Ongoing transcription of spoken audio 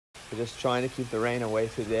We're just trying to keep the rain away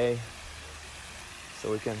today so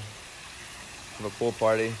we can have a pool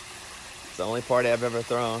party. It's the only party I've ever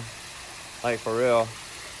thrown. Like, for real.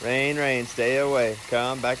 Rain, rain, stay away.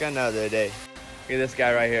 Come back another day. Look at this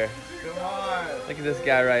guy right here. Come on. Look at this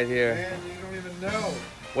guy right here. Man, you don't even know.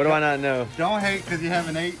 What do I not know? Don't hate because you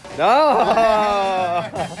haven't ate. No!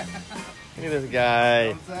 Look at this guy.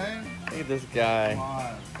 You know what I'm saying? Look at this guy. Come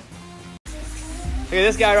on. Look at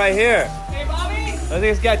this guy right here. Hey, Bobby. Look at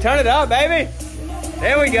this guy. Turn it up, baby.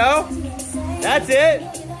 There we go. That's it.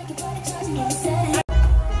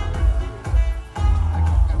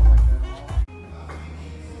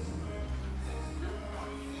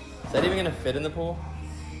 Is that even gonna fit in the pool?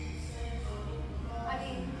 I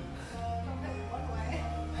mean, don't fit one way.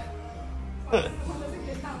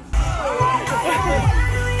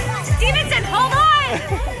 Stevenson, hold on!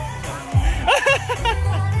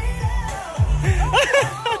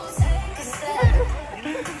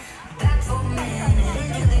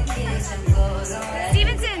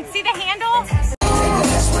 Stevenson, see the handle?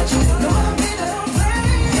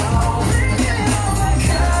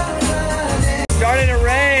 Starting to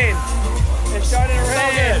rain. It's starting to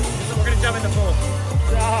rain. We're gonna jump in the pool.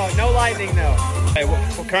 Oh, no lightning though. Okay,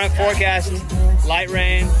 current forecast, light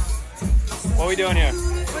rain. What are we doing here?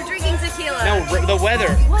 We're drinking tequila. No, the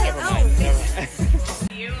weather. What? Never mind. Never mind.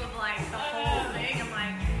 You of like the whole thing. I'm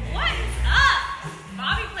like, what is up?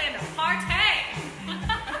 Bobby planned a partay.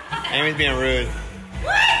 Amy's being rude.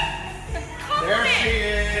 What? There she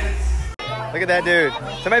is. Look at that dude.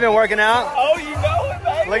 Somebody been working out? Oh, you know it,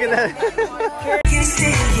 baby. Look at that.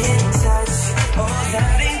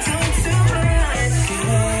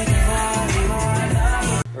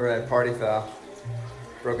 We're at party foul.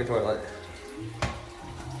 Broken toilet.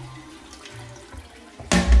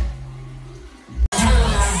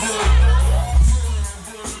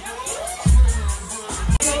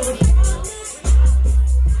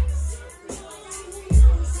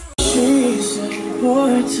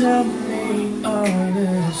 Boy, tell me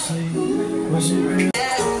honestly, was it real?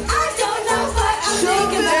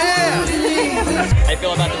 How you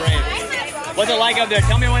feel about the rain? What's it like up there?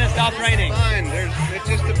 Tell me when it stops raining. Fine. It's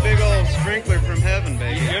just a big old sprinkler from heaven,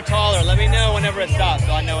 baby. You're taller. Let me know whenever it stops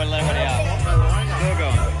so I know when to let everybody out. Still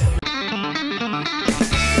going.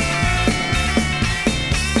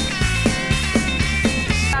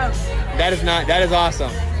 That is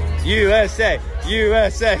awesome. USA,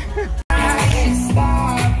 USA.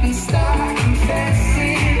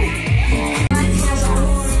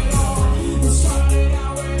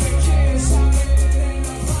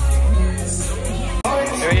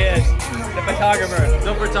 There he is, the photographer.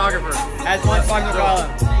 The photographer. As one fucking call him.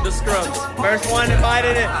 The scrubs. First one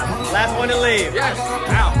invited in, last one to leave. Yes.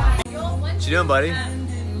 Ow. What you doing, buddy?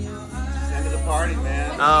 End of the party,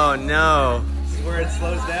 man. Oh no. This is where it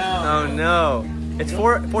slows down. Oh no. It's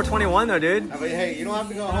 4:21 though, dude. I mean, hey, you don't have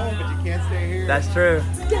to go home, but you can't stay here. That's true.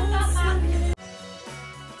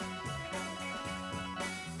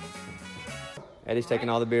 Eddie's taking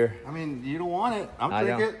all the beer. I mean, you don't want it. I'll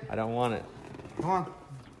drink it. I don't want it. Come on.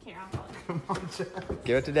 Come on, Jeff.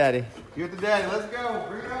 Give it to Daddy. Give it to Daddy. Let's go.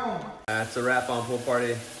 Bring it home. That's a wrap on Pool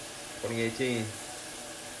Party 2018.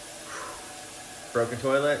 Broken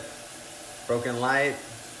toilet, broken light,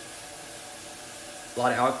 a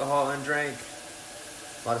lot of alcohol undrank,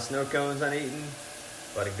 a lot of snow cones uneaten,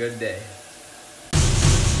 but a good day.